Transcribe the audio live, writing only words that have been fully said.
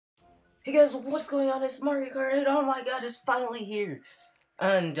Hey guys, what's going on? It's Mario Kart. Oh my god, it's finally here.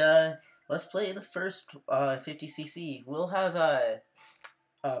 And let's play the first 50cc. We'll have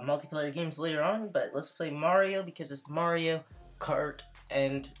multiplayer games later on, but let's play Mario because it's Mario Kart,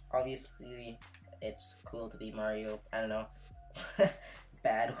 and obviously it's cool to be Mario. I don't know.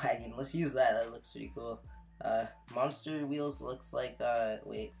 Bad wagon. Let's use that. That looks pretty cool. Monster wheels looks like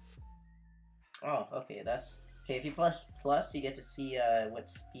wait. Oh, okay, that's okay. If you plus, you get to see what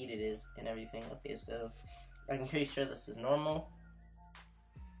speed it is and everything. Okay, so I'm pretty sure this is normal.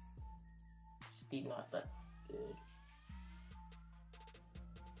 Speed not that good.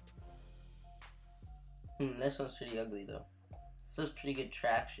 This one's pretty ugly though. This is pretty good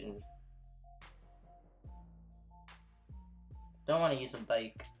traction. Don't want to use a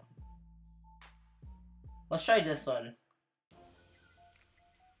bike. Let's try this one.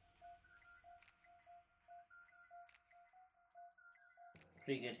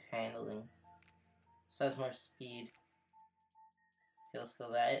 Pretty good handling. This has more speed. Okay, let's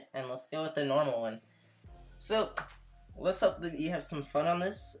go that, and let's go with the normal one. So, let's hope that you have some fun on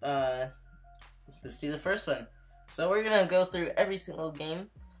this. Let's do the first one. So we're gonna go through every single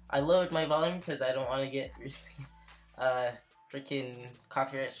game. I lowered my volume because I don't want to get freaking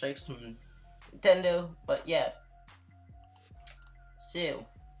copyright strikes from Nintendo. But yeah. So,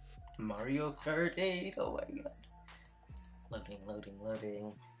 Mario Kart 8. Oh my god. Loading, loading,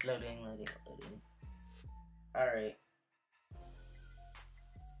 loading, loading, loading, loading. Alright.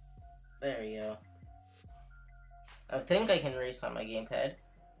 There we go. I think I can race on my gamepad.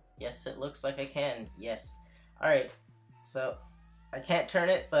 Yes, it looks like I can. Yes. Alright. So, I can't turn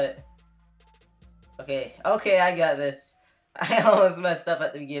it, but... Okay. Okay, I got this. I almost messed up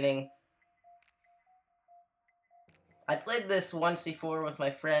at the beginning. I played this once before with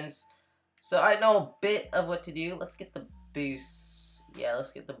my friends, so I know a bit of what to do. Let's get the boost. Yeah,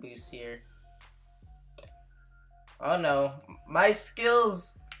 let's get the boost here. Oh no. My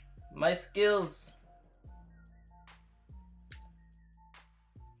skills! My skills!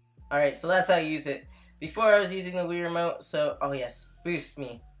 Alright, so that's how you use it. Before I was using the Wii remote, so... Oh yes, boost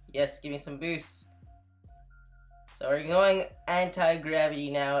me. Yes, give me some boosts. So we're going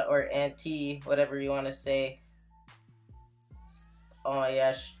anti-gravity now, or anti, whatever you want to say. Oh my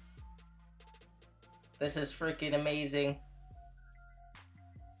gosh. This is freaking amazing.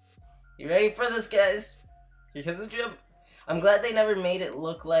 You ready for this, guys? Here's a jump. I'm glad they never made it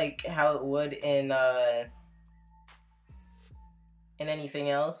look like how it would in anything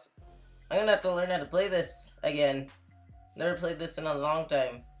else. I'm gonna have to learn how to play this again. Never played this in a long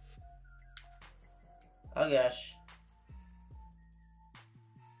time. Oh gosh.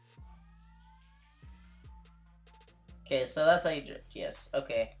 Okay, so that's how you drift. Yes,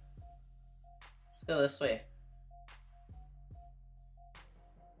 okay. Let's go this way.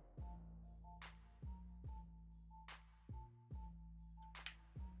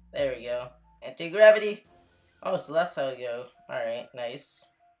 There we go. Anti-gravity. Oh, so that's how we go. Alright, nice.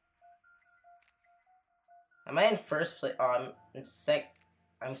 Am I in first place? Oh, I'm in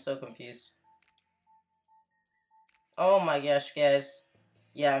I'm so confused. Oh my gosh, guys.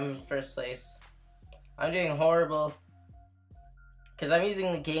 Yeah, I'm in first place. I'm doing horrible. Because I'm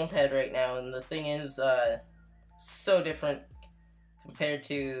using the gamepad right now, and the thing is, so different compared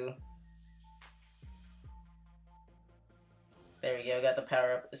to... There we go, got the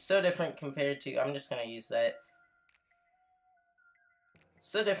power up. It's so different compared to... I'm just gonna use that.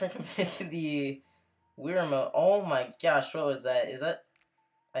 So different compared to the Wii remote. Oh my gosh, what was that? Is that...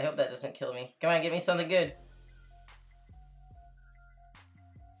 I hope that doesn't kill me. Come on, give me something good.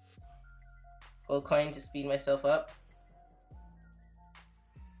 Gold coin to speed myself up.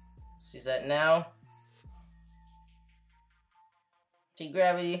 Let's use that now.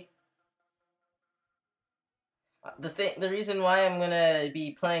 T-gravity. The reason why I'm gonna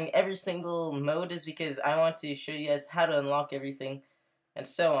be playing every single mode is because I want to show you guys how to unlock everything, and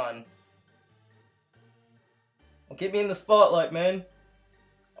so on. Well, get me in the spotlight, man.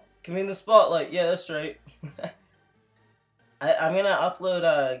 Get me in the spotlight. Yeah, that's right. I'm gonna upload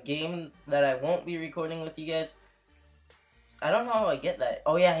a game that I won't be recording with you guys. I don't know how I get that.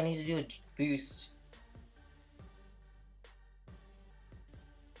 Oh yeah, I need to do a boost.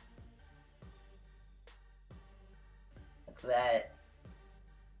 Like that.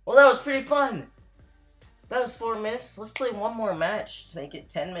 Well, that was pretty fun. That was 4 minutes. Let's play one more match to make it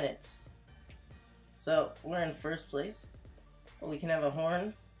 10 minutes. So, we're in first place. Oh, we can have a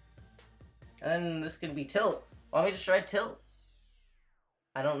horn. And this could be tilt. Want me to try tilt?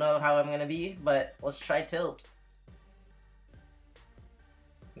 I don't know how I'm gonna be, but let's try tilt.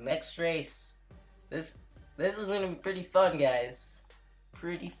 Next race. This is gonna be pretty fun, guys.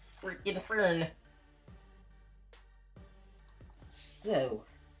 pretty freaking fern. So,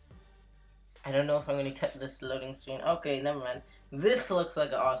 I don't know if I'm gonna cut this loading screen. Okay, never mind. This looks like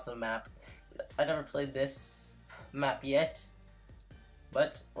an awesome map. I never played this map yet,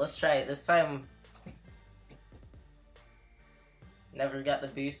 but let's try it this time. Never got the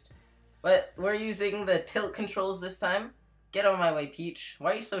boost, but we're using the tilt controls this time. Get out of my way, Peach.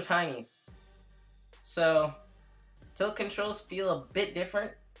 Why are you so tiny? So, tilt controls feel a bit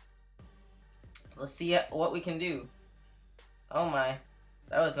different. Let's see what we can do. Oh my,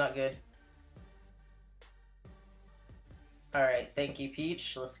 that was not good. Alright, thank you,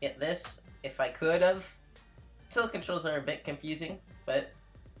 Peach. Let's get this, if I could have. Tilt controls are a bit confusing, but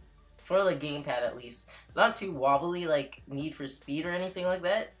for the gamepad at least. It's not too wobbly like Need for Speed or anything like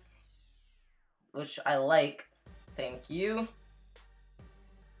that, which I like. Thank you.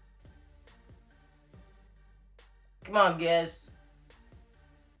 Come on, guys.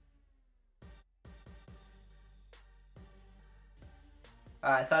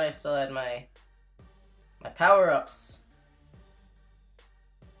 I thought I still had my power-ups.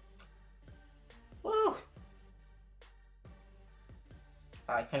 Woo!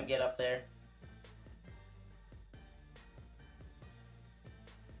 I couldn't get up there.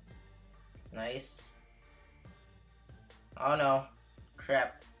 Nice. Oh no.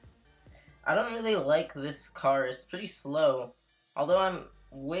 Crap. I don't really like this car. It's pretty slow. Although I'm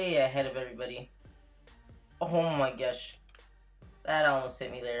way ahead of everybody. Oh my gosh. That almost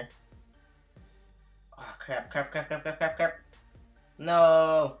hit me there. Oh crap, crap, crap, crap, crap, crap, crap.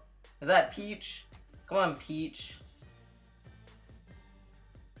 No. Is that Peach? Come on, Peach.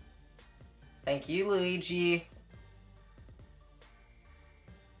 Thank you, Luigi.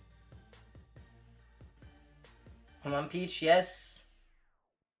 Come on, Peach, yes.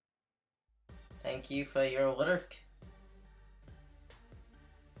 Thank you for your work.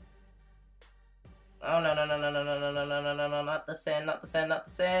 Oh, no, no, no, no, no, no, no, no, no, no, no, no, not the sand, not the sand, not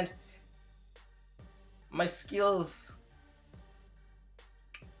the sand. My skills.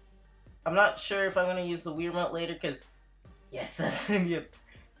 I'm not sure if I'm going to use the Wii remote later, because, yes, that's going to be a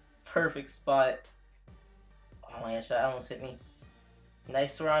perfect spot. Oh my gosh, that almost hit me.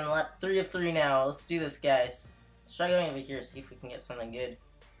 Nice, we're on lap 3 of 3 now. Let's do this, guys. Let's try going over here, see if we can get something good.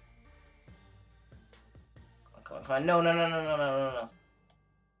 Come on, come on. No, no, no, no, no, no, no, no.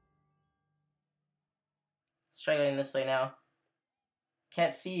 Let's try going this way now.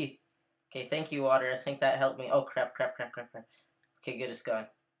 Can't see. Okay, thank you, water. I think that helped me. Oh, crap, crap, crap, crap, crap. Okay, good, it's gone.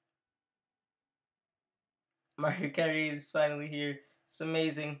 Mario Kart 8 is finally here. It's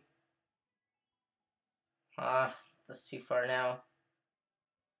amazing. Ah, that's too far now.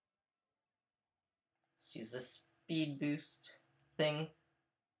 Let's use this speed boost thing.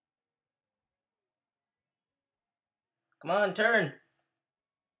 Come on, turn!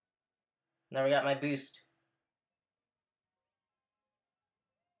 Now we got my boost.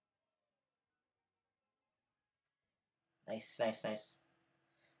 Nice, nice, nice.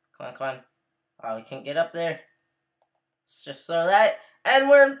 Come on, come on. Oh, we can't get up there. Let's just throw that. And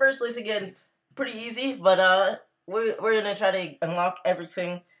we're in first place again. Pretty easy, but we're gonna try to unlock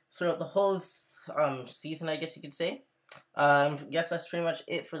everything throughout the whole season, I guess you could say. Guess that's pretty much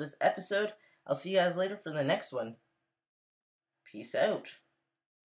it for this episode. I'll see you guys later for the next one. Peace out.